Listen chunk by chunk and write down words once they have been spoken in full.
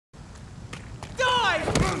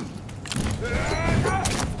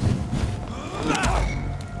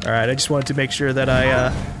Alright, I just wanted to make sure that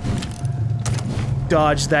I,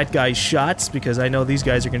 dodge that guy's shots, because I know these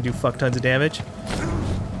guys are gonna do fuck tons of damage.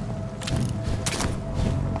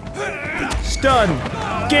 Stun!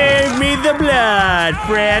 Give me the blood,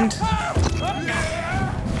 friend!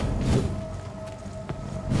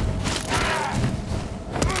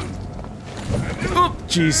 Oop,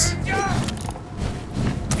 jeez.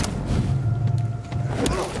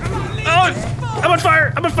 Oh! I'm on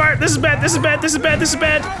fire! I'm on fire! This is bad, this is bad, this is bad, this is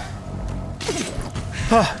bad!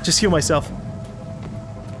 Oh, just heal myself.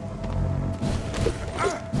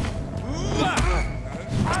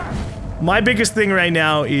 My biggest thing right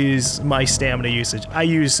now is my stamina usage. I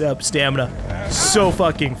use up stamina so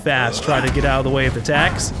fucking fast trying to get out of the way of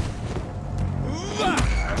attacks.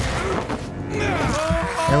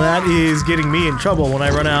 And that is getting me in trouble when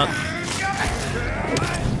I run out.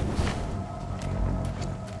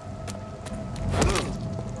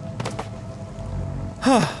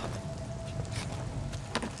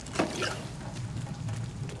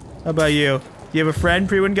 How about you? Do you have a friend,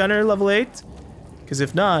 Pre-Win Gunner, level 8? Because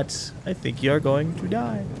if not, I think you're going to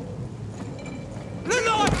die.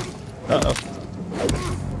 Uh-oh.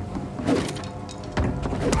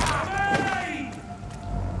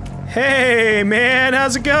 Hey, man,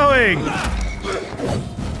 how's it going?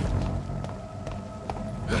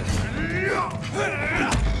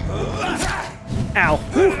 Ow.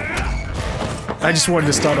 Whew. I just wanted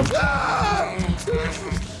to stun him.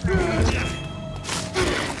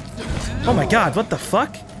 Oh my god, what the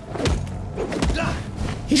fuck?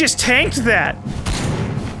 He just tanked that!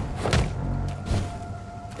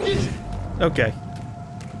 Okay.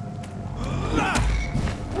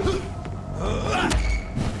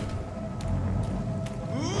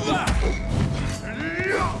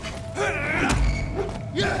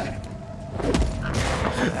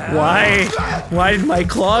 Why did my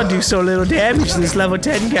claw do so little damage to this level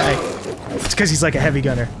 10 guy? It's because he's like a heavy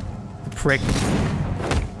gunner. Prick.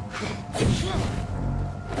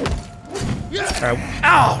 Alright.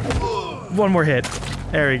 Ow! One more hit.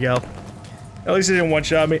 There we go. At least he didn't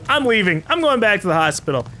one-shot me. I'm leaving. I'm going back to the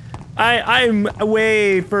hospital. I'm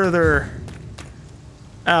way further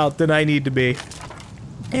out than I need to be.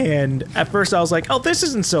 And at first I was like, oh, this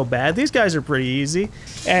isn't so bad. These guys are pretty easy.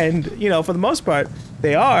 And, you know, for the most part,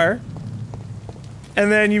 they are.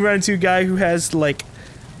 And then you run into a guy who has, like,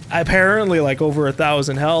 apparently, like, over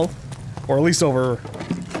 1,000 health. Or at least over...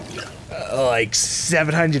 like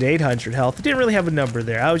 700, 800 health. I didn't really have a number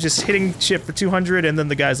there. I was just hitting shit for 200, and then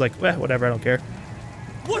the guy's like, eh, whatever, I don't care.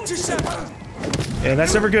 And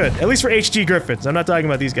that's never good. At least for HG Griffins. I'm not talking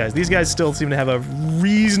about these guys. These guys still seem to have a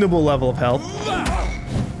reasonable level of health.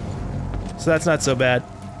 So that's not so bad.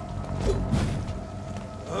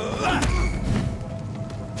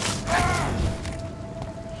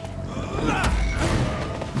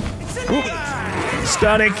 Ooh.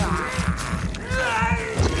 Stunning.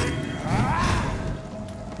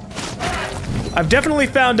 I've definitely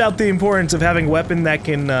found out the importance of having a weapon that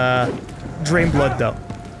can, drain blood, though.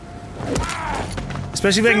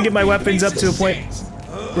 Especially if I can get my weapons up to a point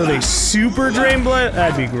where they super drain blood,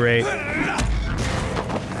 that'd be great.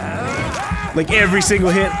 Like, every single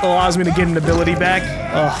hit allows me to get an ability back.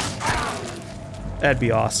 Ugh. That'd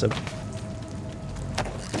be awesome.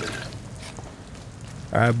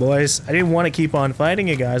 Alright, boys. I didn't want to keep on fighting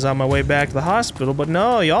you guys on my way back to the hospital, but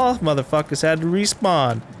no, y'all motherfuckers had to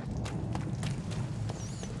respawn.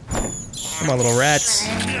 Come on, little rats.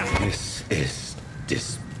 This is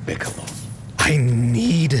despicable. I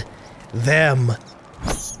need them.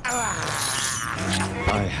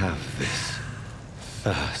 I have this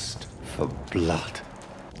thirst for blood.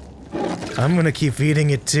 I'm gonna keep feeding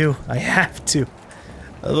it too. I have to.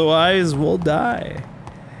 Otherwise, we'll die.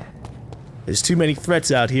 There's too many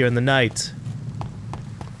threats out here in the night.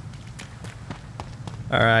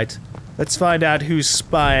 Alright. Let's find out who's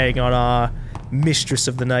spying on our mistress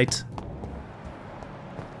of the night.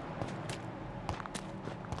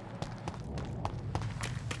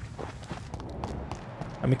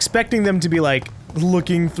 I'm expecting them to be, like,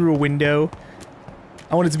 looking through a window.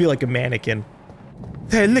 I want it to be like a mannequin.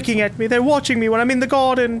 They're looking at me, they're watching me when I'm in the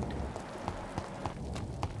garden!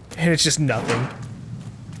 And it's just nothing.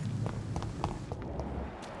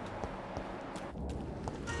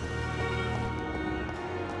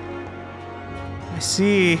 I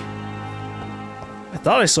see... I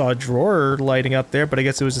thought I saw a drawer lighting up there, but I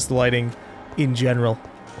guess it was just the lighting in general.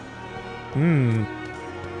 Hmm.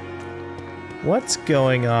 What's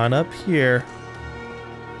going on up here?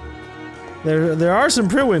 There are some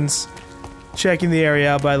Priwins checking the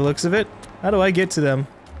area out by the looks of it. How do I get to them?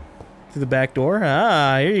 Through the back door?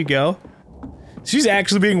 Ah, here you go. She's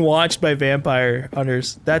actually being watched by vampire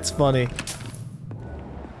hunters. That's funny.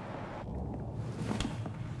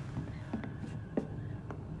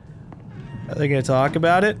 Are they gonna talk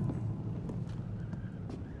about it?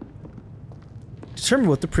 Determine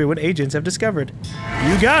what the Priwen agents have discovered.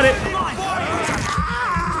 You got it!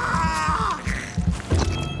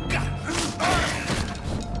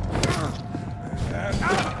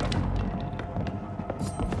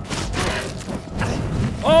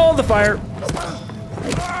 Oh, the fire!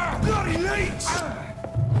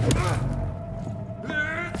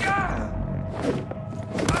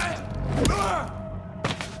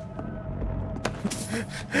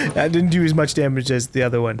 That didn't do as much damage as the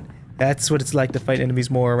other one. That's what it's like to fight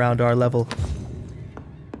enemies more around our level.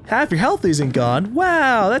 Half your health isn't gone.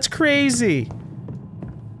 Wow, that's crazy.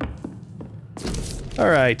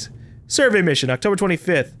 Alright. Survey mission, October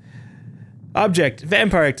 25th. Object,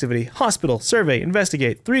 vampire activity, hospital, survey,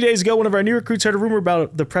 investigate. 3 days ago, one of our new recruits heard a rumor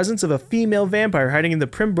about the presence of a female vampire hiding in the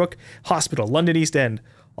Primbrook Hospital, London East End.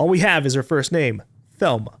 All we have is her first name,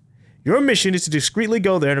 Thelma. Your mission is to discreetly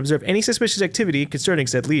go there and observe any suspicious activity concerning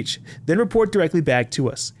said leech, then report directly back to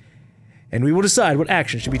us. And we will decide what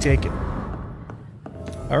action should be taken.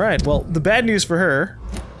 Alright, well, the bad news for her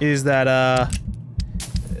is that,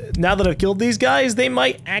 now that I've killed these guys, they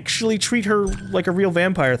might actually treat her like a real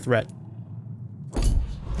vampire threat.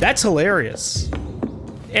 That's hilarious.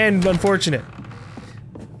 And unfortunate.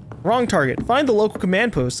 Wrong target. Find the local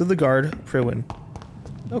command post of the guard, Priwen.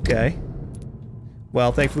 Okay.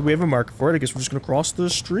 Well, thankfully we have a marker for it. I guess we're just gonna cross the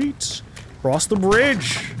street. Cross the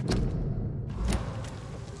bridge.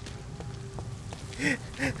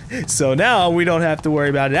 So now we don't have to worry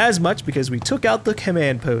about it as much because we took out the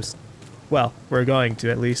command post. Well, we're going to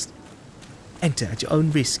at least. Enter at your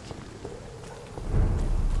own risk.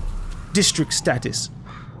 District status.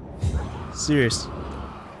 Serious.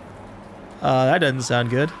 That doesn't sound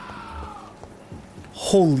good.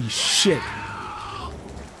 Holy shit.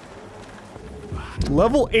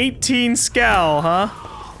 Level 18 scowl, huh?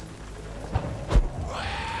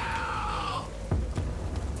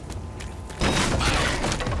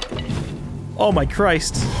 Oh my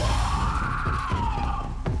Christ.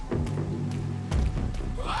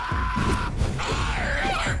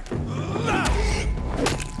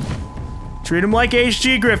 Treat him like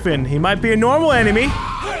HG Griffin. He might be a normal enemy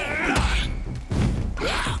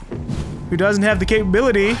who doesn't have the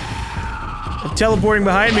capability of teleporting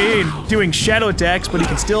behind me and doing shadow attacks, but he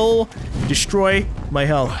can still destroy my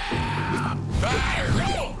health.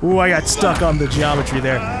 Ooh, I got stuck on the geometry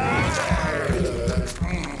there.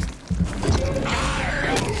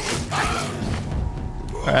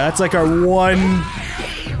 Alright, that's like our one...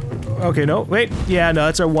 Okay, no, wait. Yeah, no,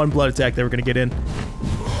 that's our one blood attack that we're gonna get in.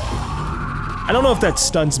 I don't know if that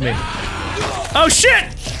stuns me. Oh shit!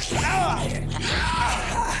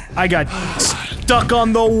 I got stuck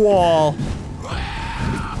on the wall.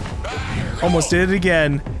 Almost did it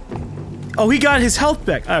again. Oh, he got his health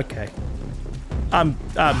back. Okay. I'm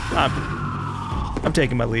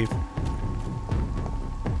taking my leave.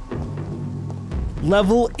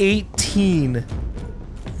 Level 18.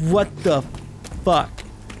 What the fuck?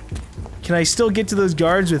 Can I still get to those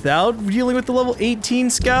guards without dealing with the level 18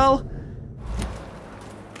 scowl?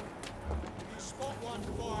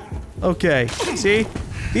 Okay, see?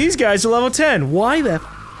 These guys are level 10. Why the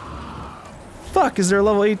fuck is there a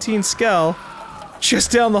level 18 scowl just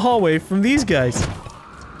down the hallway from these guys?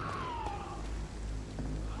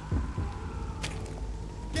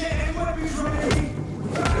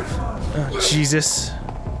 Oh, Jesus.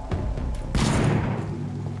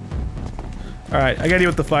 Alright, I gotta deal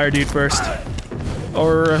with the fire dude first.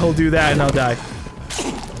 Or he'll do that and I'll die.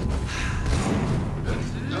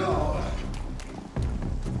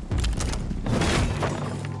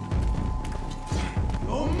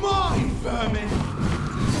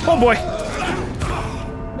 Oh boy.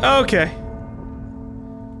 Okay.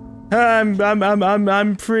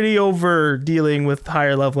 I'm pretty over dealing with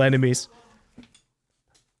higher level enemies.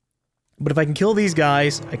 But if I can kill these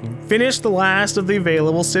guys, I can finish the last of the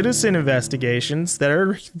available citizen investigations that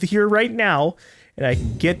are here right now, and I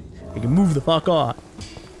can move the fuck on.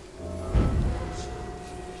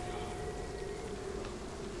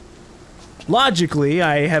 Logically,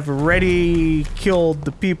 I have already killed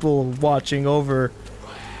the people watching over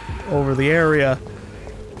the area,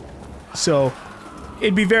 so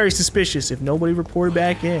it'd be very suspicious if nobody reported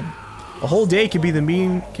back in. A whole day could be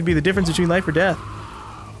the difference between life or death.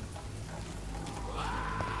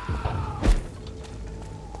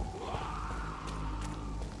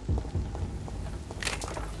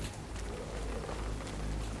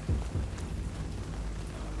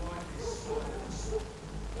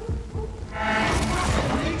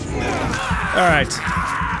 Alright.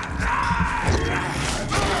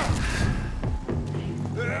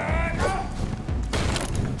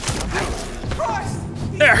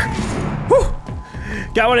 There! Whew!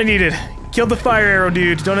 Got what I needed. Killed the fire arrow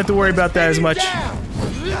dude. Don't have to worry about that as much.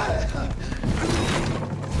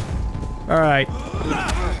 Alright.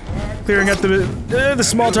 Clearing up the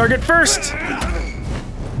small target first!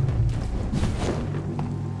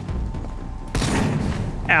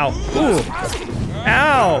 Ow. Ooh.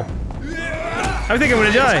 Ow! I think I'm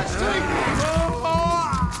gonna die.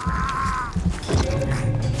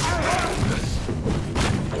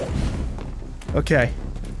 Okay.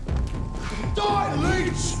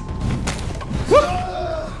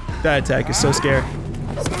 Whoop. That attack is so scary.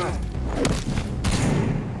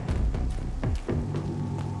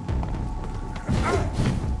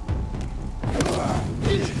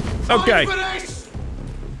 Okay.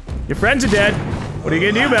 Your friends are dead. What are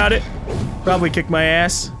you gonna do about it? Probably kick my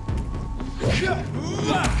ass.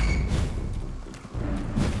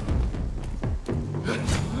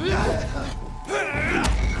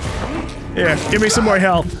 Here, give me some more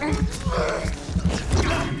health.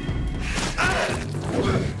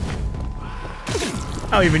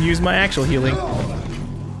 I'll even use my actual healing.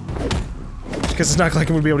 Because it's not like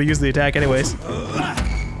I'm gonna be able to use the attack anyways.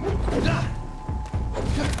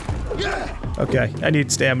 Okay, I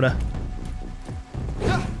need stamina.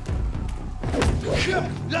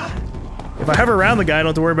 If I hover around the guy, I don't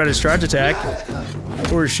have to worry about his charge attack.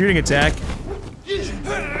 Or his shooting attack.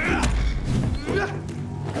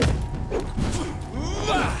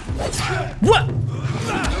 What?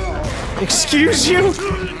 Excuse you?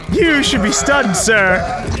 You should be stunned, sir.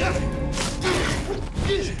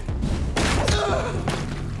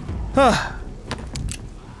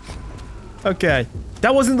 Okay.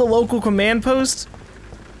 That wasn't the local command post?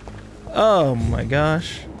 Oh my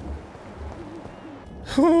gosh.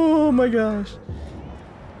 Oh my gosh.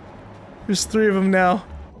 There's 3 of them now.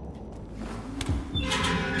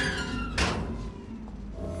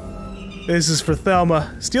 This is for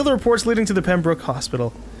Thelma. Steal the reports leading to the Pembroke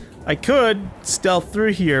Hospital. I could stealth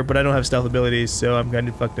through here, but I don't have stealth abilities, so I'm kind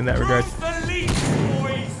of fucked in that regard.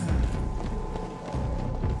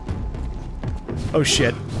 Oh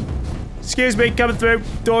shit. Excuse me, coming through.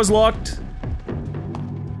 Door's locked.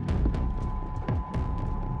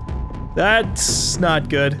 That's not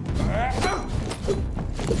good.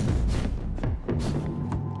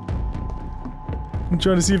 I'm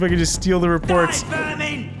trying to see if I can just steal the reports.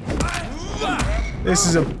 This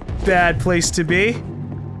is a bad place to be.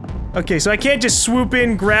 Okay, so I can't just swoop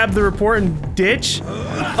in, grab the report, and ditch?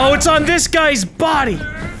 Oh, it's on this guy's body!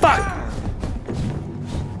 Fuck!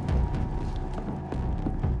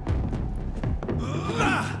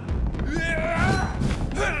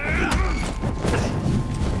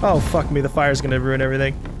 Oh, fuck me, the fire's gonna ruin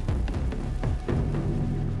everything.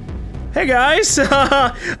 Hey guys!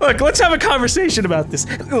 Look, let's have a conversation about this.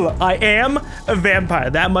 I am a vampire,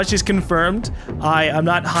 that much is confirmed. I'm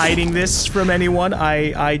not hiding this from anyone.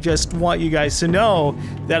 I just want you guys to know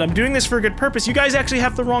that I'm doing this for a good purpose. You guys actually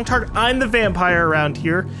have the wrong target. I'm the vampire around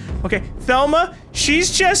here. Okay, Thelma, she's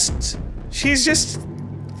just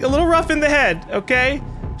a little rough in the head, okay?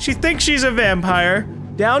 She thinks she's a vampire,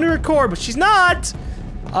 down to her core, but she's not!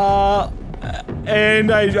 And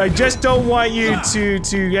I just don't want you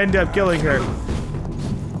to end up killing her.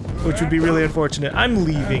 Which would be really unfortunate. I'm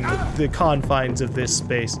leaving the confines of this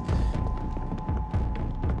space.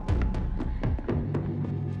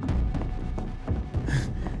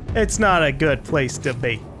 It's not a good place to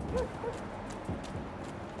be.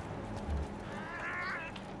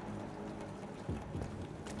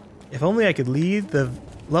 If only I could lead the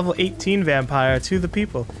level 18 vampire to the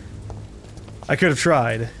people. I could have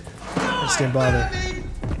tried. I just didn't bother.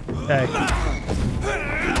 Hey.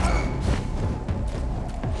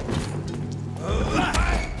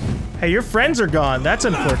 Hey, your friends are gone. That's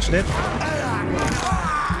unfortunate.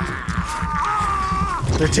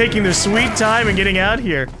 They're taking their sweet time and getting out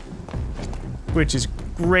here. Which is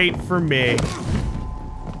great for me.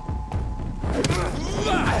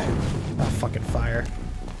 Oh, fucking fire.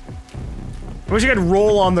 I wish I could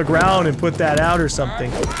roll on the ground and put that out or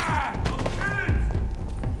something.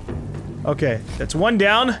 Okay, that's 1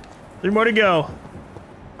 down. 3 more to go.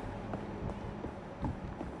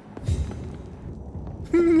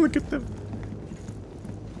 Look at them.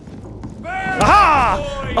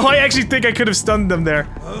 Aha! Oh, I actually think I could have stunned them there.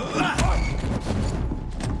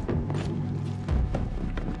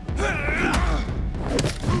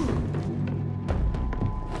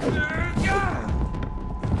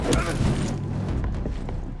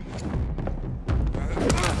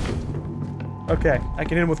 Okay, I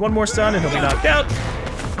can hit him with 1 more stun and he'll be knocked out.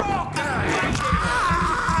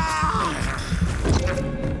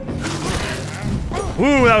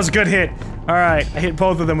 Ooh, that was a good hit. All right, I hit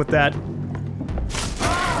both of them with that.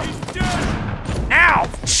 Ow!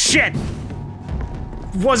 Shit!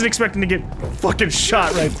 Wasn't expecting to get fucking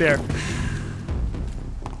shot right there.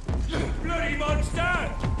 Bloody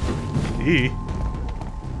monster! E.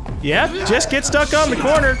 Yeah, just get stuck on the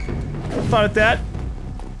corner. I'm fine with that.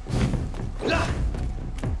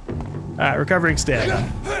 Alright, recovering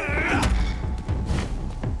stamina.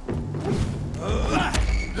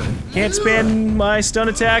 Can't spam my stun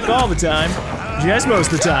attack all the time. Just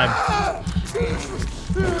most of the time.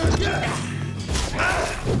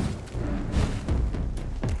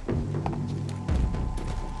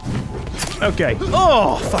 Okay.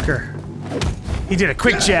 Oh, fucker. He did a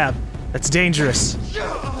quick jab. That's dangerous.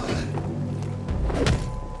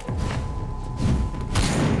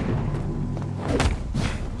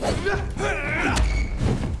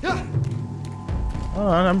 Hold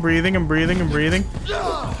on, I'm breathing, I'm breathing, I'm breathing.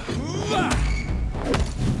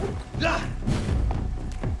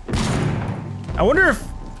 I wonder if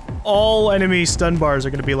all enemy stun bars are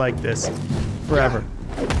gonna be like this forever.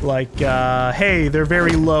 Like, hey, they're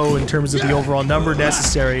very low in terms of the overall number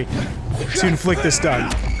necessary to inflict this stun.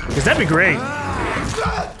 Because that'd be great.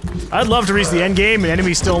 I'd love to reach the end game and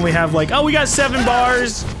enemies still only have like, oh, we got 7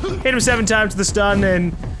 bars, hit him 7 times with the stun,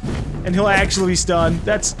 and he'll actually be stunned.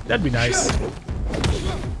 That'd be nice.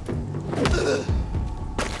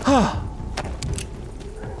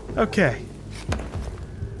 Okay.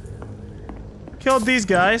 Killed these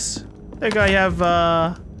guys. I think I have,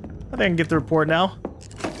 I think I can get the report now.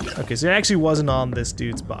 Okay, so it actually wasn't on this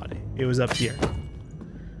dude's body. It was up here.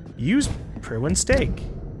 Use Priwin Steak.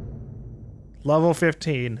 Level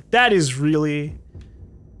 15. That is really...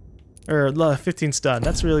 Or, 15 stun.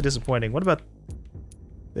 That's really disappointing. What about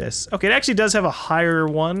this? Okay, it actually does have a higher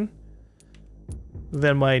one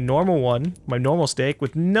than my normal one. My normal steak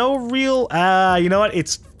with no real... you know what?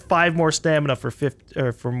 It's 5 more stamina for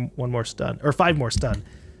 1 more stun. Or 5 more stun.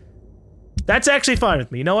 That's actually fine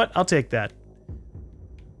with me. You know what? I'll take that.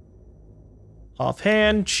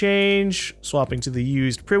 Offhand, change, swapping to the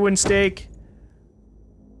used Priwin Steak.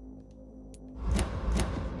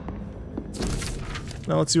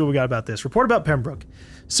 Now let's see what we got about this. Report about Pembroke.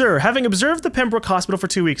 Sir, having observed the Pembroke Hospital for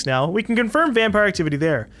 2 weeks now, we can confirm vampire activity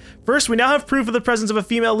there. First, we now have proof of the presence of a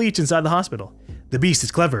female leech inside the hospital. The beast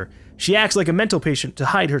is clever. She acts like a mental patient to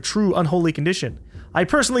hide her true unholy condition. I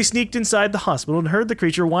personally sneaked inside the hospital and heard the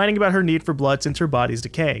creature whining about her need for blood since her body is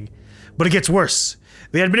decaying. But it gets worse.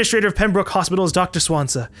 The administrator of Pembroke Hospital is Dr.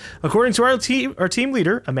 Swanza. According to our team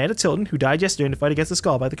leader, Amanda Tilton, who died yesterday in a fight against the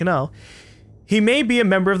skull by the canal, he may be a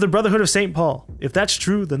member of the Brotherhood of St. Paul. If that's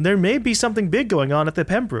true, then there may be something big going on at the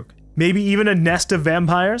Pembroke. Maybe even a nest of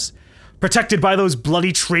vampires? Protected by those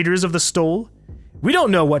bloody traitors of the Stole? We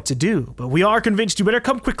don't know what to do, but we are convinced you better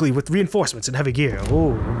come quickly with reinforcements and heavy gear.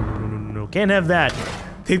 Oh, no, can't have that.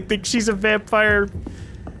 They think she's a vampire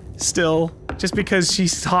still, just because she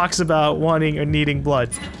talks about wanting or needing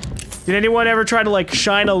blood. Did anyone ever try to, like,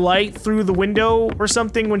 shine a light through the window or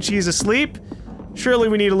something when she's asleep? Surely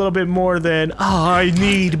we need a little bit more than, oh, I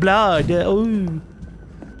need blood. Ooh.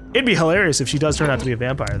 It'd be hilarious if she does turn out to be a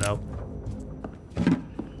vampire, though.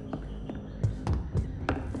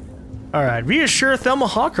 Alright, reassure Thelma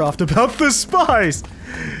Hawcroft about the spies!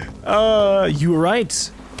 You were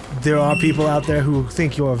right. There are people out there who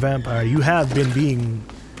think you're a vampire. You have been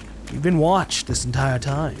you've been watched this entire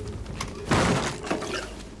time.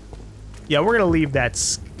 Yeah, we're gonna leave that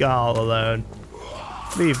skull alone.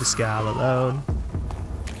 Leave the skull alone.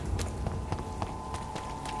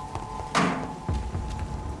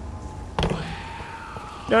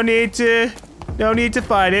 No need to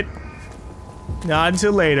fight it. Not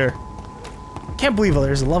until later. Can't believe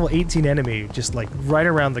there's a level 18 enemy just like right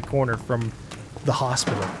around the corner from the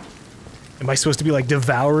hospital. Am I supposed to be like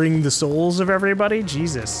devouring the souls of everybody?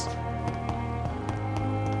 Jesus.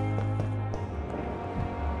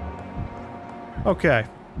 Okay.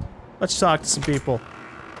 Let's talk to some people.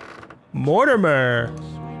 Mortimer!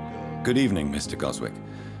 Good evening, Mr. Goswick.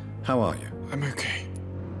 How are you? I'm okay.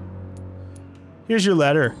 Here's your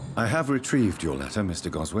letter. I have retrieved your letter, Mr.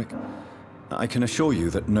 Goswick. I can assure you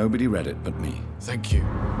that nobody read it but me. Thank you.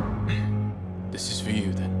 This is for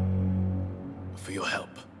you, then. For your help.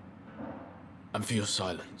 And for your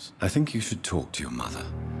silence. I think you should talk to your mother.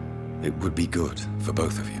 It would be good for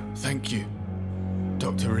both of you. Thank you,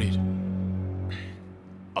 Dr. Reed.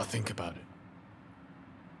 I'll think about it.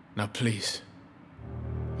 Now please,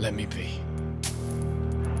 let me be.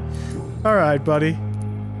 Alright, buddy.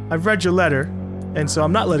 I've read your letter, and so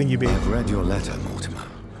I'm not letting you be. I've read your letter, Mortimer.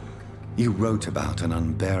 You wrote about an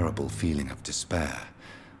unbearable feeling of despair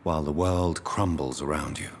while the world crumbles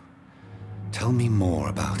around you. Tell me more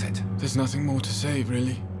about it. There's nothing more to say,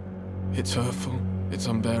 really. It's hurtful, it's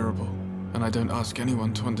unbearable, and I don't ask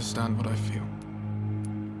anyone to understand what I feel.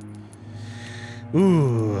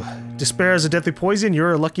 Ooh. Despair is a deadly poison,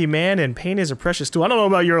 you're a lucky man, and pain is a precious tool. I don't know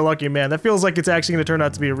about you're a lucky man. That feels like it's actually going to turn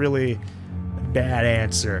out to be a really bad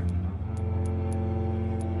answer.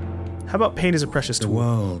 How about pain is a precious tool? The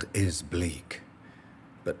world is bleak,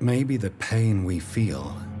 but maybe the pain we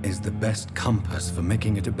feel is the best compass for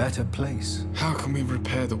making it a better place. How can we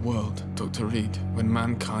repair the world, Dr. Reed, when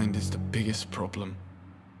mankind is the biggest problem?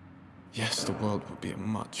 Yes, the world will be a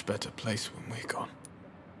much better place when we're gone.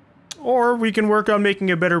 Or we can work on making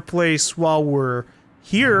a better place while we're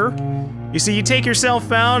here. You see, you take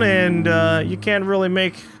yourself out and you can't really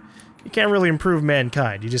improve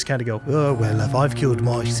mankind. You just kind of go, oh, well, if I've killed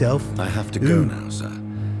myself. I have to go now, sir.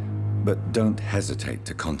 But don't hesitate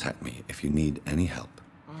to contact me if you need any help.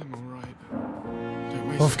 I'm alright.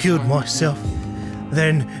 I've killed myself.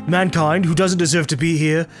 Then mankind, who doesn't deserve to be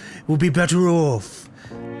here, will be better off.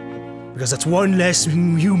 Because that's one less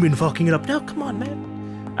human fucking it up. Now, come on, man.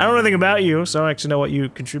 I don't know anything about you, so I don't actually know what you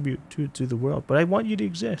contribute to the world, but I want you to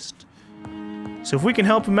exist. So if we can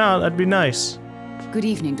help him out, that'd be nice. Good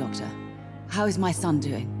evening, Doctor. How is my son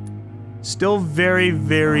doing? Still very,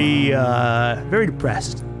 very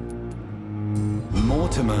depressed.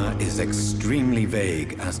 Mortimer is extremely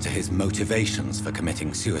vague as to his motivations for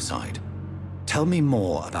committing suicide. Tell me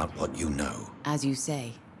more about what you know. As you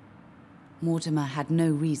say, Mortimer had no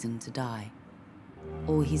reason to die.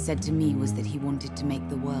 All he said to me was that he wanted to make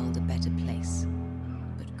the world a better place,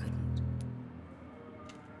 but couldn't.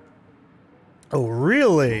 Oh,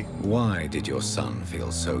 really? Why did your son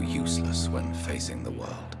feel so useless when facing the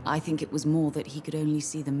world? I think it was more that he could only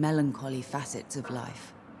see the melancholy facets of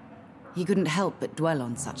life. He couldn't help but dwell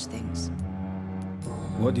on such things.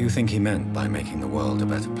 What do you think he meant by making the world a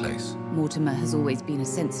better place? Mortimer has always been a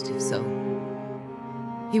sensitive soul.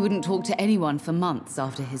 He wouldn't talk to anyone for months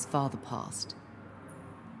after his father passed.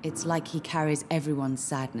 It's like he carries everyone's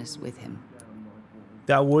sadness with him.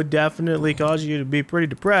 That would definitely cause you to be pretty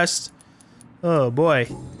depressed. Oh boy.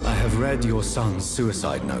 I have read your son's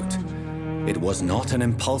suicide note. It was not an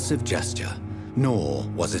impulsive gesture, nor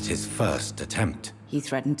was it his first attempt. He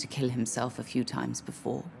threatened to kill himself a few times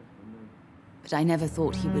before. But I never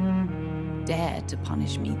thought he would dare to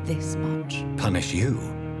punish me this much. Punish you?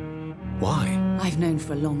 Why? I've known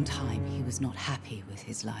for a long time he was not happy with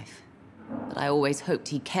his life. But I always hoped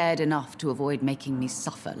he cared enough to avoid making me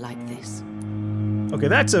suffer like this. Okay,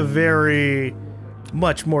 that's a very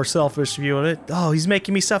much more selfish view of it. Oh, he's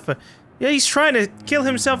making me suffer. Yeah, he's trying to kill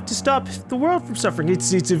himself to stop the world from suffering.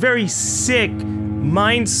 It's a very sick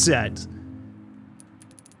mindset.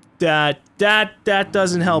 That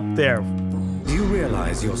doesn't help there. Do you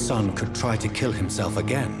realize your son could try to kill himself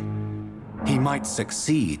again? He might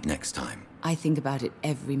succeed next time. I think about it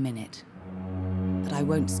every minute. But I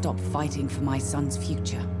won't stop fighting for my son's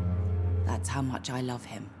future. That's how much I love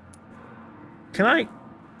him. Can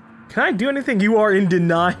I do anything? You are in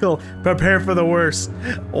denial. Prepare for the worst.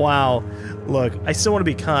 Wow. Look, I still want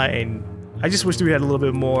to be kind. I just wish we had a little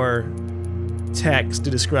bit more text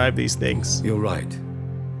to describe these things. You're right.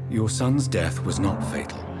 Your son's death was not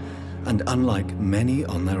fatal. And unlike many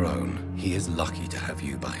on their own, he is lucky to have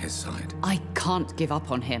you by his side. I can't give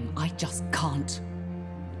up on him. I just can't.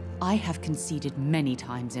 I have conceded many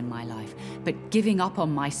times in my life, but giving up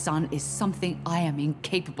on my son is something I am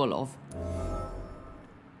incapable of.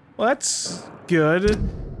 Well, that's good.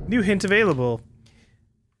 New hint available.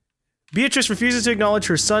 Beatrice refuses to acknowledge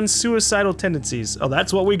her son's suicidal tendencies. Oh,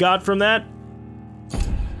 that's what we got from that?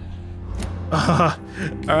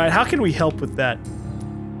 Alright, how can we help with that?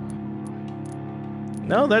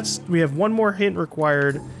 No, we have one more hint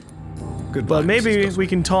required. Goodbye, but maybe Mrs. we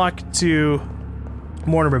can talk to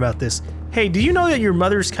Mortimer about this. Hey, do you know that your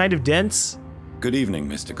mother's kind of dense? Good evening,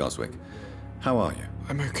 Mr. Goswick. How are you?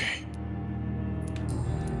 I'm okay.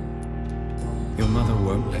 Your mother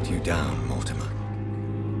won't let you down, Mortimer.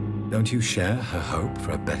 Don't you share her hope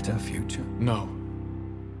for a better future? No.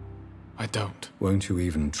 I don't. Won't you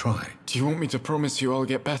even try? Do you want me to promise you I'll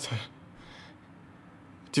get better?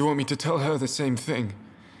 Do you want me to tell her the same thing?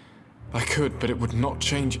 I could, but it would not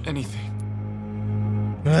change anything.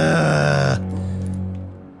 I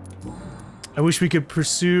wish we could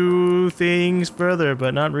pursue things further,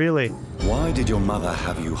 but not really. Why did your mother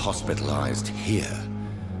have you hospitalized here?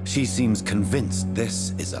 She seems convinced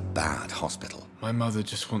this is a bad hospital. My mother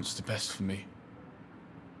just wants the best for me.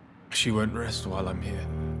 She won't rest while I'm here.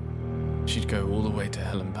 She'd go all the way to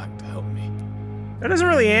hell and back to help me. That doesn't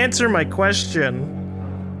really answer my question.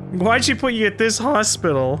 Why'd she put you at this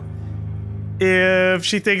hospital? if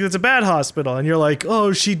she thinks it's a bad hospital, and you're like,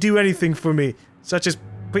 oh, she'd do anything for me, such as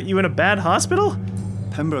put you in a bad hospital?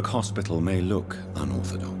 Pembroke Hospital may look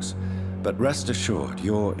unorthodox, but rest assured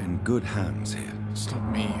you're in good hands here. It's not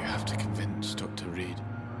me you have to convince, Dr. Reed.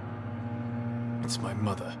 It's my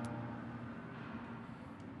mother.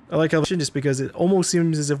 I like how just because it almost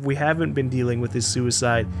seems as if we haven't been dealing with his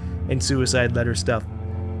suicide and suicide letter stuff.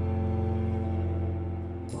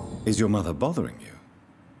 Is your mother bothering you?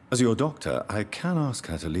 As your doctor, I can ask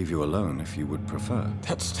her to leave you alone if you would prefer.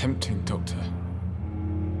 That's tempting, Doctor.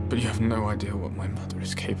 But you have no idea what my mother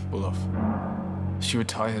is capable of. She would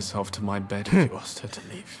tie herself to my bed if you asked her to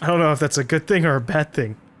leave. I don't know if that's a good thing or a bad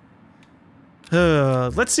thing.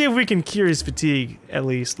 Let's see if we can cure his fatigue, at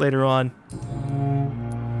least, later on.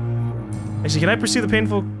 Actually, can I pursue the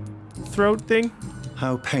painful throat thing?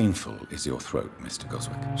 How painful is your throat, Mr.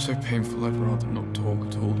 Goswick? So painful I'd rather not talk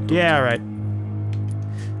at all, Doctor. Yeah, alright.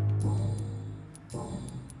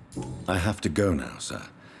 I have to go now, sir.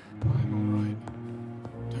 I'm alright.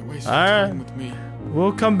 Don't waste your Alright. time with me.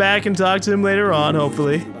 We'll come back and talk to him later on,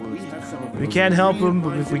 hopefully. We can't help him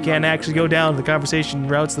if we can't actually go down the conversation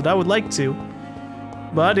routes that I would like to.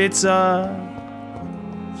 But it's, You are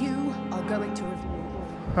going to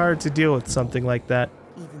reveal hard to deal with something like that.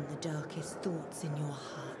 even the darkest thoughts in your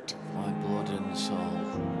heart. My blood and soul,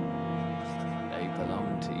 they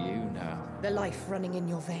belong to you now. The life running in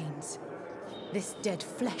your veins. This dead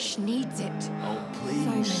flesh needs it. Oh, So please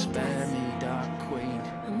many spare deaths. me, Dark Queen.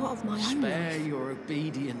 And what of my own Spare life? your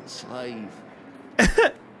obedient slave.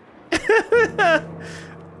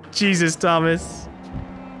 Jesus, Thomas.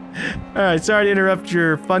 Alright, sorry to interrupt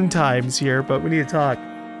your fun times here, but we need to talk.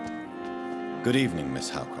 Good evening, Miss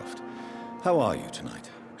Howcroft. How are you tonight?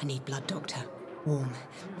 I need blood, Doctor. Warm,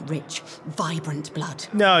 rich, vibrant blood.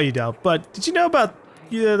 No, you don't. But did you know about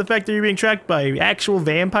the fact that you're being tracked by actual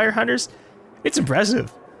vampire hunters? It's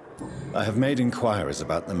impressive. I have made inquiries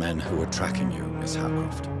about the men who were tracking you, Miss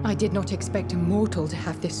Howcroft. I did not expect a mortal to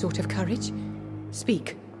have this sort of courage.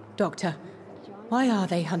 Speak, Doctor. Why are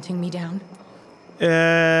they hunting me down?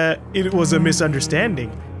 It was a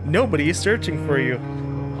misunderstanding. Nobody is searching for you.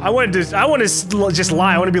 I want to just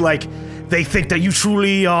lie. I want to be like, they think that you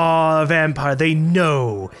truly are a vampire. They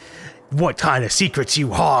know what kind of secrets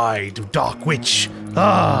you hide, Dark Witch.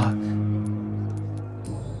 Ah.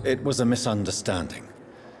 It was a misunderstanding.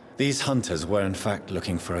 These hunters were in fact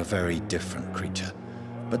looking for a very different creature,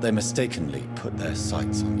 but they mistakenly put their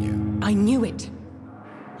sights on you. I knew it.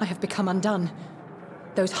 I have become undone.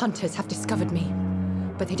 Those hunters have discovered me,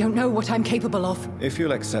 but they don't know what I'm capable of. If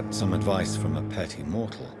you'll accept some advice from a petty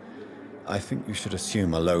mortal, I think you should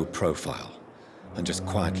assume a low profile and just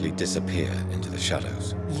quietly disappear into the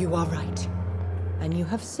shadows. You are right. And you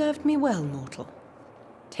have served me well, mortal.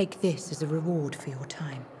 Take this as a reward for your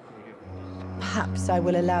time. Perhaps I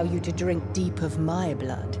will allow you to drink deep of my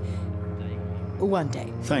blood. One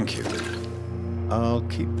day. Thank you. I'll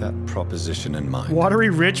keep that proposition in mind. Watery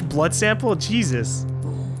rich blood sample? Jesus.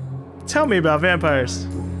 Tell me about vampires.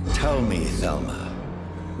 Tell me, Thelma,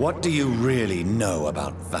 what do you really know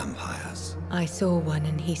about vampires? I saw one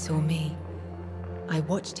and he saw me. I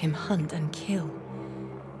watched him hunt and kill.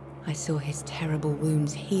 I saw his terrible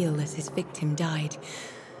wounds heal as his victim died.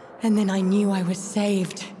 And then I knew I was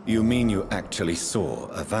saved. You mean you actually saw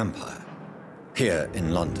a vampire? Here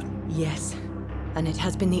in London? Yes. And it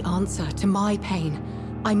has been the answer to my pain.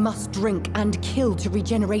 I must drink and kill to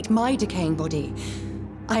regenerate my decaying body.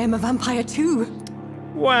 I am a vampire too.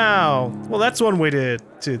 Wow. Well, that's one way to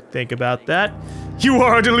think about that. You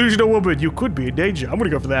are a delusional woman. You could be in danger. I'm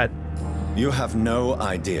gonna go for that. You have no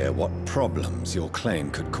idea what problems your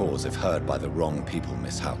claim could cause if heard by the wrong people,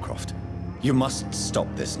 Miss Howcroft. You must stop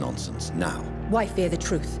this nonsense now. Why fear the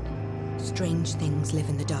truth? Strange things live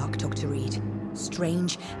in the dark, Dr. Reed.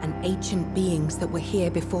 Strange and ancient beings that were here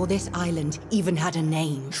before this island even had a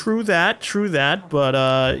name. True that,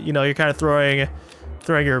 but you know, you're kind of throwing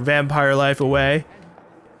your vampire life away.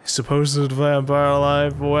 Supposed vampire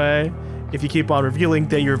life away. If you keep on revealing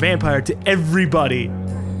that you're a vampire to everybody.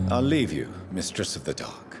 I'll leave you, Mistress of the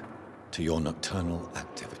Dark, to your nocturnal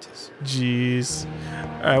activities. Jeez.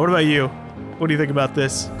 Alright, what about you? What do you think about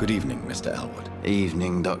this? Good evening, Mr. Elwood.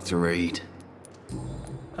 Evening, Dr. Reed.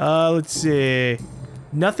 Let's see.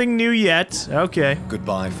 Nothing new yet. Okay.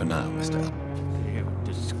 Goodbye for now, Mr. Elwood. You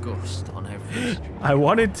disgust on every street. I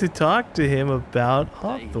wanted to talk to him about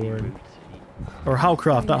Hawthorne. Or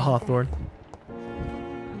Howcroft, not Hawthorne.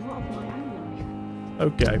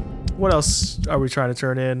 Okay. What else are we trying to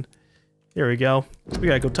turn in? Here we go. We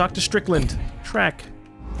gotta go talk to Strickland. Track.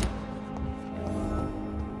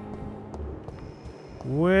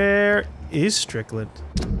 Where is Strickland?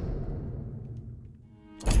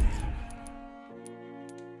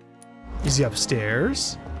 Is he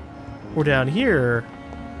upstairs? Or down here?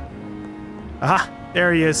 Aha!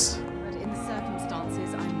 There he is. But in the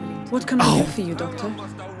circumstances, I'm willing to... What can I do for you, Doctor?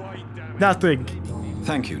 Nothing.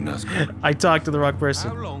 Thank you, Nurse Gordon. I talked to the wrong person.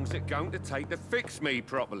 How long's it going to take to fix me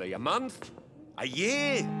properly? A month? A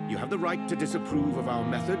year? You have the right to disapprove of our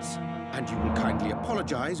methods, and you will kindly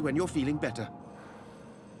apologize when you're feeling better.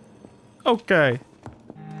 Okay.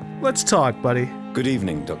 Let's talk, buddy. Good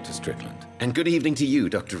evening, Dr. Strickland. And good evening to you,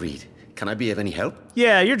 Dr. Reed. Can I be of any help?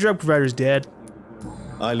 Yeah, your drug provider's dead.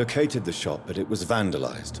 I located the shop, but it was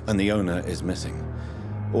vandalized, and the owner is missing.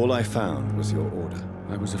 All I found was your order.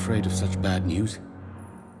 I was afraid of such bad news.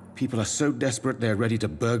 People are so desperate they're ready to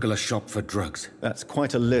burgle a shop for drugs. That's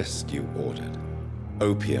quite a list you ordered.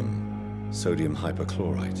 Opium, sodium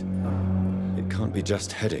hypochlorite. It can't be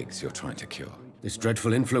just headaches you're trying to cure. This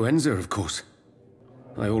dreadful influenza, of course.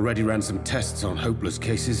 I already ran some tests on hopeless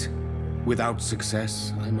cases. Without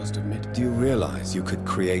success, I must admit. Do you realize you could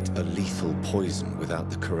create a lethal poison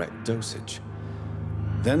without the correct dosage?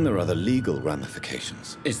 Then there are the legal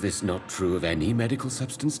ramifications. Is this not true of any medical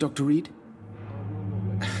substance, Dr. Reed?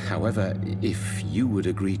 However, if you would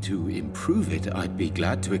agree to improve it, I'd be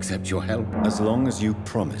glad to accept your help. As long as you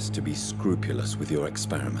promise to be scrupulous with your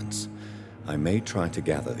experiments, I may try to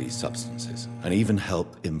gather these substances and even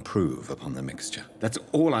help improve upon the mixture. That's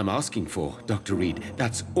all I'm asking for, Dr. Reed.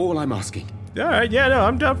 That's all I'm asking. Alright, yeah, no,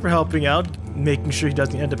 I'm down for helping out, making sure he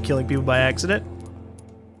doesn't end up killing people by accident.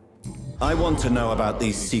 I want to know about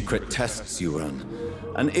these secret tests you run,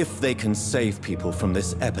 and if they can save people from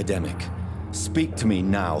this epidemic. Speak to me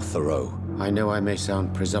now, Thoreau. I know I may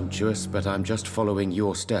sound presumptuous, but I'm just following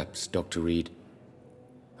your steps, Dr. Reed.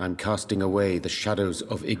 I'm casting away the shadows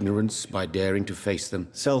of ignorance by daring to face them.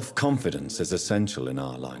 Self-confidence is essential in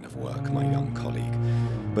our line of work, my young colleague,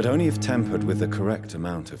 but only if tempered with the correct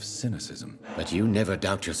amount of cynicism. But you never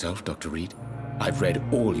doubt yourself, Dr. Reed. I've read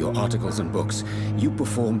all your articles and books. You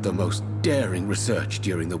performed the most daring research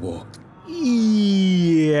during the war.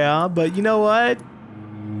 Yeah, but you know what?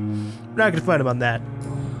 We're not gonna fight him on that.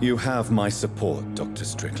 You have my support, Dr.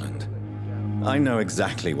 Strickland. I know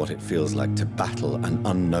exactly what it feels like to battle an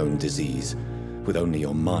unknown disease with only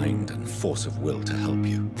your mind and force of will to help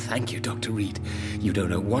you. Thank you, Dr. Reed. You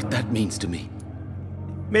don't know what that means to me.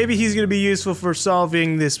 Maybe he's gonna be useful for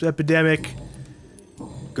solving this epidemic.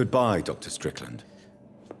 Goodbye, Dr. Strickland.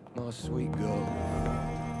 My sweet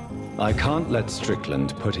girl. I can't let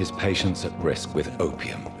Strickland put his patients at risk with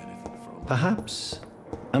opium. Perhaps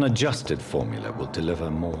an adjusted formula will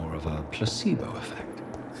deliver more of a placebo effect.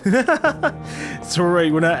 So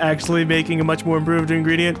right, we're not actually making a much more improved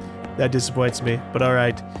ingredient? That disappoints me, but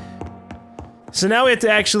alright. So now we have to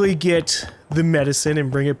actually get the medicine and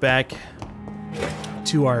bring it back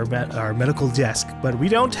to our medical desk. But we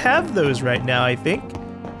don't have those right now, I think.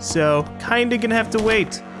 So, kinda gonna have to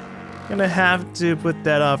wait. Gonna have to put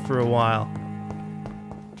that off for a while.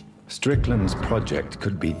 Strickland's project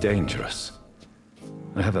could be dangerous.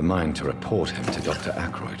 I have a mind to report him to Dr.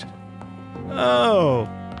 Aykroyd. Oh.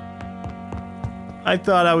 I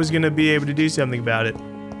thought I was gonna be able to do something about it.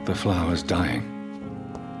 The flower's dying.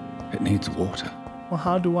 It needs water. Well,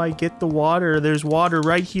 how do I get the water? There's water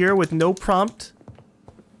right here with no prompt.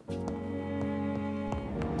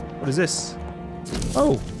 What is this?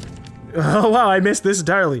 Oh. Oh, wow, I missed this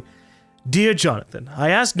entirely. Dear Jonathan, I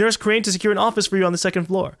asked Nurse Crane to secure an office for you on the second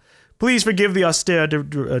floor. Please forgive the austere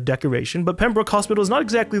decoration, but Pembroke Hospital is not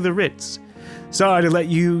exactly the Ritz. Sorry to let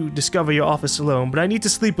you discover your office alone, but I need to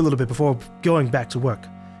sleep a little bit before going back to work.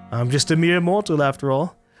 I'm just a mere mortal after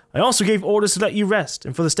all. I also gave orders to let you rest,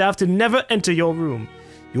 and for the staff to never enter your room.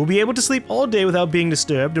 You will be able to sleep all day without being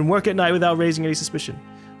disturbed, and work at night without raising any suspicion.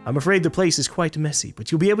 I'm afraid the place is quite messy,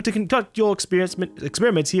 but you'll be able to conduct your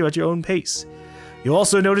experiments here at your own pace. You'll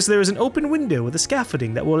also notice there is an open window with a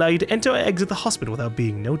scaffolding that will allow you to enter or exit the hospital without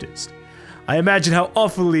being noticed. I imagine how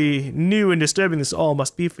awfully new and disturbing this all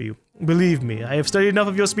must be for you. Believe me, I have studied enough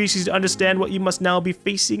of your species to understand what you must now be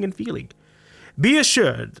facing and feeling. Be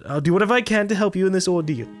assured, I'll do whatever I can to help you in this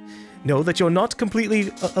ordeal. Know that you're not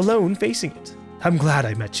completely alone facing it. I'm glad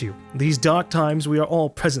I met you. These dark times we are all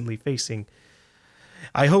presently facing.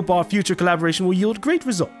 I hope our future collaboration will yield great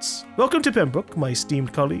results. Welcome to Pembroke, my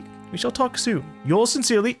esteemed colleague. We shall talk soon. Yours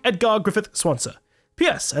sincerely, Edgar Griffith Swanser.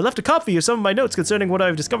 P.S. I left a copy of some of my notes concerning what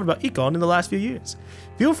I've discovered about Econ in the last few years.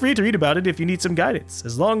 Feel free to read about it if you need some guidance,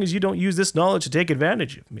 as long as you don't use this knowledge to take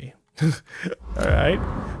advantage of me. Alright.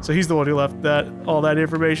 So he's the one who left all that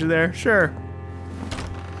information there? Sure.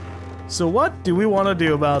 So what do we want to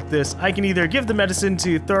do about this? I can either give the medicine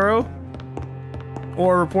to Thoreau,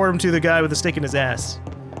 or report him to the guy with a stick in his ass.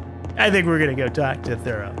 I think we're gonna go talk to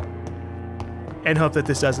Thoreau. and hope that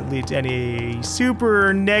this doesn't lead to any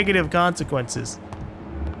super negative consequences.